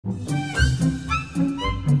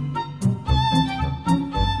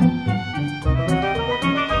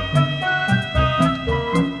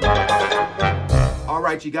All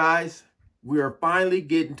right, you guys, we are finally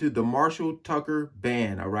getting to the Marshall Tucker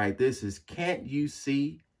Band. All right, this is Can't You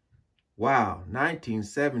See? Wow,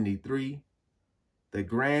 1973, the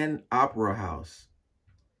Grand Opera House.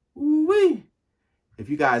 Ooh-wee. If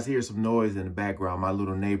you guys hear some noise in the background, my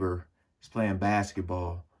little neighbor is playing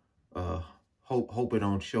basketball. Hope it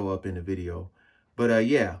don't show up in the video. But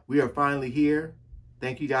yeah, we are finally here.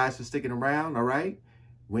 Thank you guys for sticking around, all right?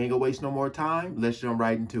 We ain't gonna waste no more time. Let's jump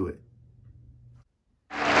right into it.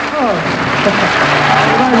 Oh,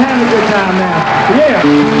 everybody's having a good time now. Yeah.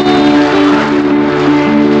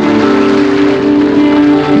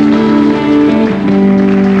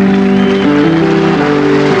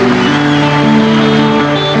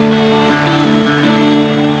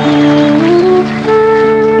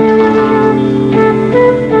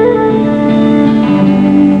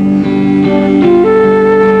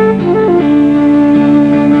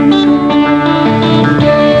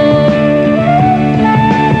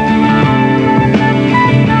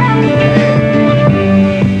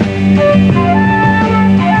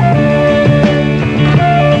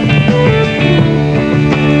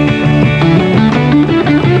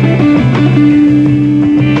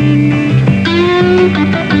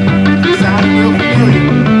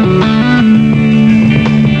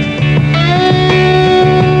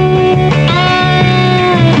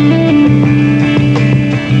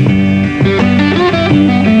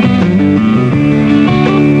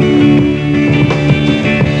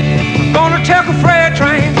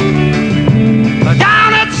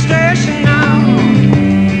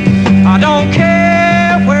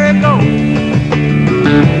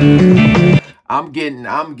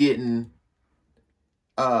 I'm getting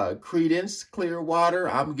Creedence Clearwater.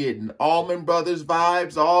 I'm getting Allman Brothers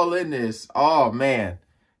vibes all in this. Oh man,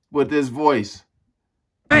 with this voice.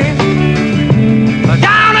 Down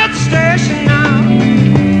at the station now,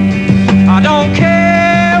 I don't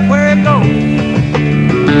care where it goes.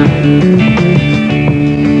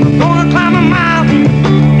 I'm gonna climb a mountain,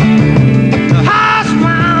 the highest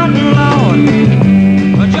mountain, Lord.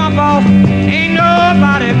 I jump off, ain't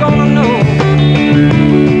nobody gonna know.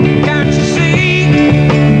 Can't you see?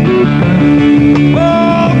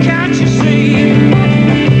 Oh, can't you see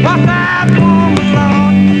what that woman,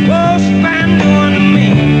 Lord, oh, she's been doing to me?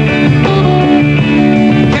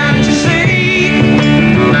 Can't you see?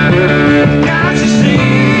 Can't you see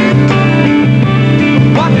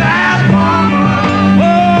what that woman,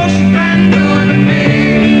 oh, she's been doing to me?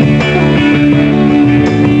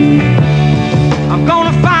 I'm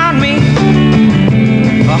gonna find me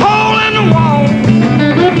a hole in the wall.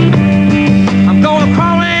 I'm gonna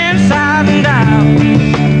crawl inside and out.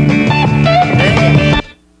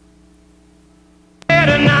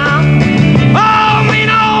 Better now. Oh, mean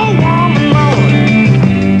old woman, Lord,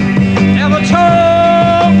 never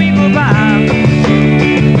told me goodbye.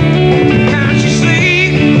 Can't you see?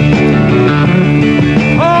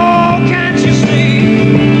 Oh, can't you see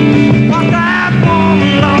what that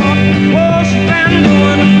woman, Lord, oh, she's been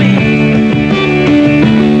doing to me?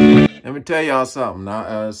 Let me tell y'all something.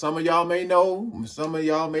 Now, some of y'all may know, some of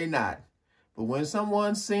y'all may not. But when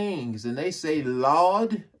someone sings and they say,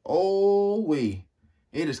 Lord, oh, it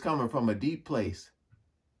is coming from a deep place.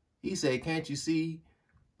 He said, can't you see,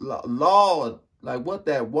 Lord, like what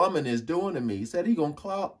that woman is doing to me? He said he going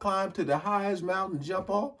to climb to the highest mountain, jump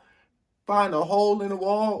off, find a hole in the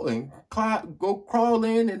wall, and go crawl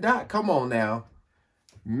in and die. Come on now.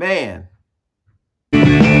 Man.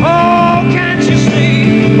 Oh, can't you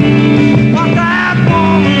see what that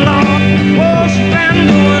woman, Lord, oh, she's been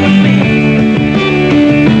doing to me?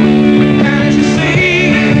 Can't you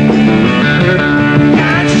see?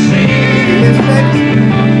 Can't you see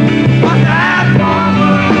what that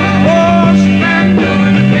woman, oh, she's been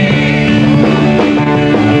doing to me?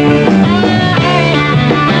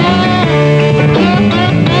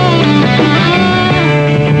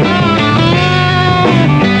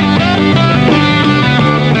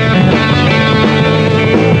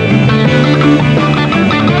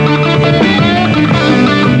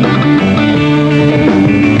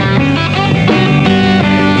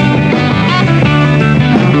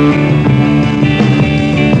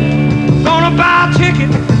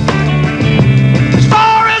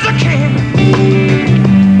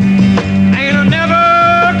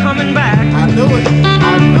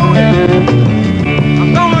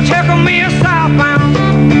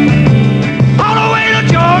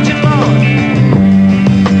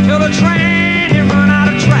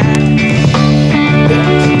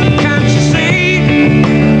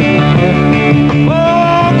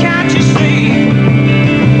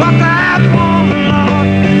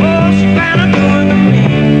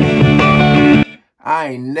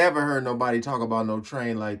 nobody talk about no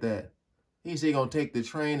train like that. He said he gonna take the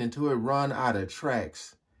train until it run out of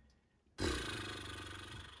tracks.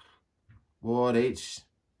 Boy,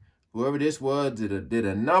 whoever this was did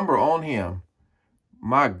a number on him.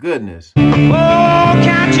 My goodness. Oh,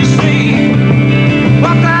 can't you see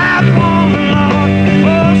what that woman, Lord,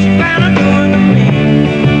 oh, she better doing to me?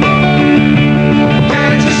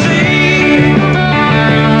 Can't you see?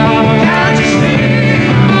 Can't you see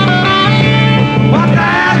what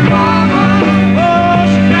that woman, oh,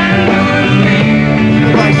 she better doing to me?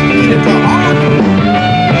 Look like she needed to argue.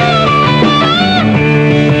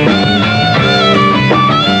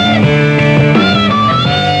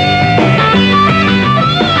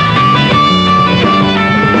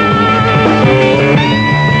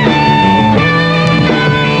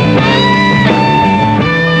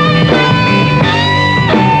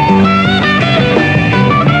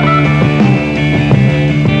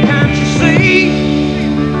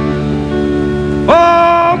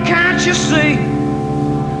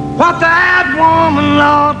 What that woman,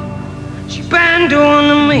 Lord, she been doing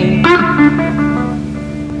to me.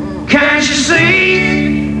 Can't you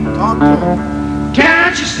see? Talk to him.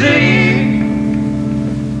 Can't you see?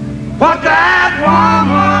 What that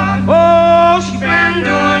woman, oh, she been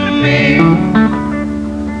doing to me.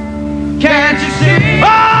 Can't you see?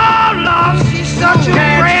 Oh, Lord, she's such a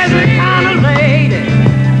crazy kind of lady.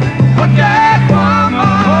 What that woman,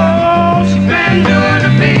 oh, she been doing to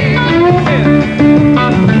me.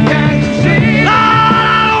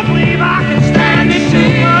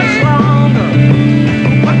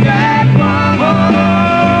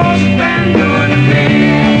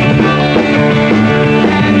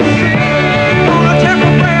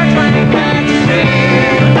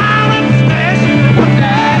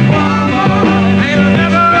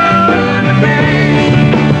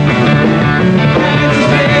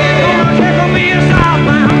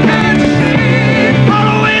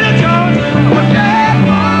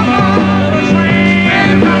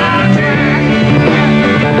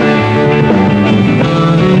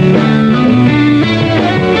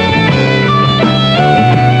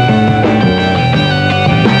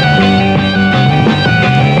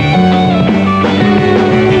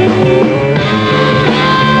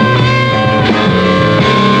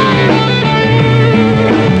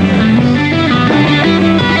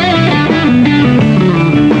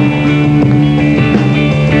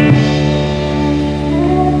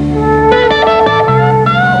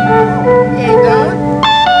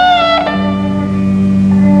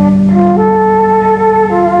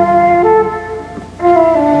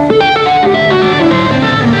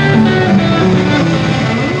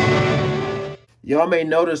 Y'all may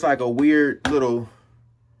notice like a weird little,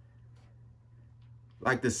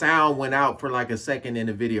 like the sound went out for like a second in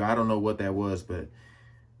the video. I don't know what that was, but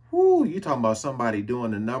whoo, you talking about somebody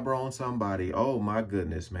doing a number on somebody. Oh my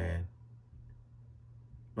goodness, man.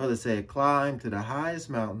 Brother said, climb to the highest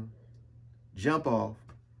mountain, jump off,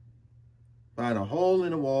 find a hole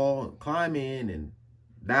in the wall, climb in and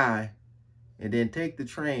die, and then take the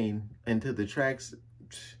train into the tracks.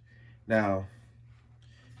 Now,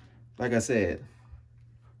 like I said,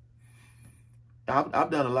 I've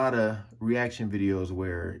done a lot of reaction videos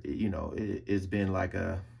where, you know, it's been like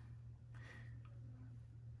a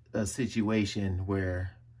situation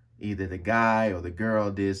where either the guy or the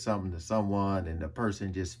girl did something to someone and the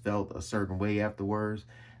person just felt a certain way afterwards.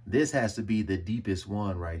 This has to be the deepest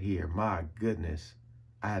one right here. My goodness.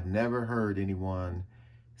 I have never heard anyone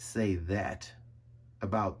say that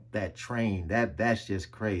about that train. That's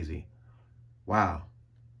just crazy. Wow.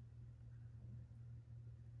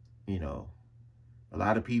 You know, a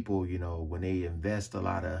lot of people, you know, when they invest a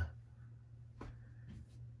lot of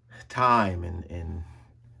time and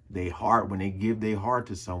they heart, when they give their heart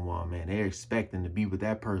to someone, man, they're expecting to be with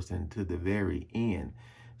that person to the very end.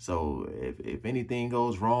 So if anything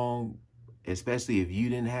goes wrong, especially if you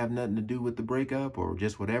didn't have nothing to do with the breakup or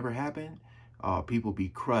just whatever happened, people be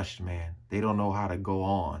crushed, man. They don't know how to go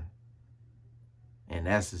on. And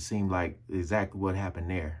that's, it seemed like exactly what happened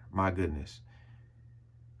there. My goodness.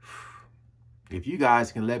 If you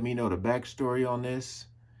guys can let me know the backstory on this,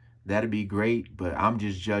 that'd be great. But I'm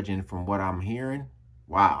just judging from what I'm hearing.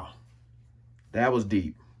 Wow. That was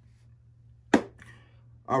deep.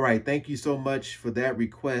 All right. Thank you so much for that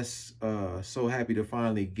request. So happy to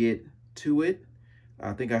finally get to it.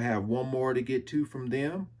 I think I have one more to get to from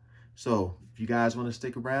them. So if you guys want to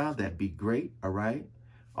stick around, that'd be great. All right.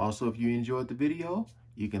 Also, if you enjoyed the video,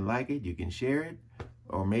 you can like it, you can share it,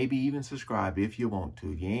 or maybe even subscribe if you want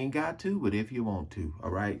to. You ain't got to, but if you want to. All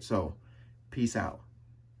right. So peace out.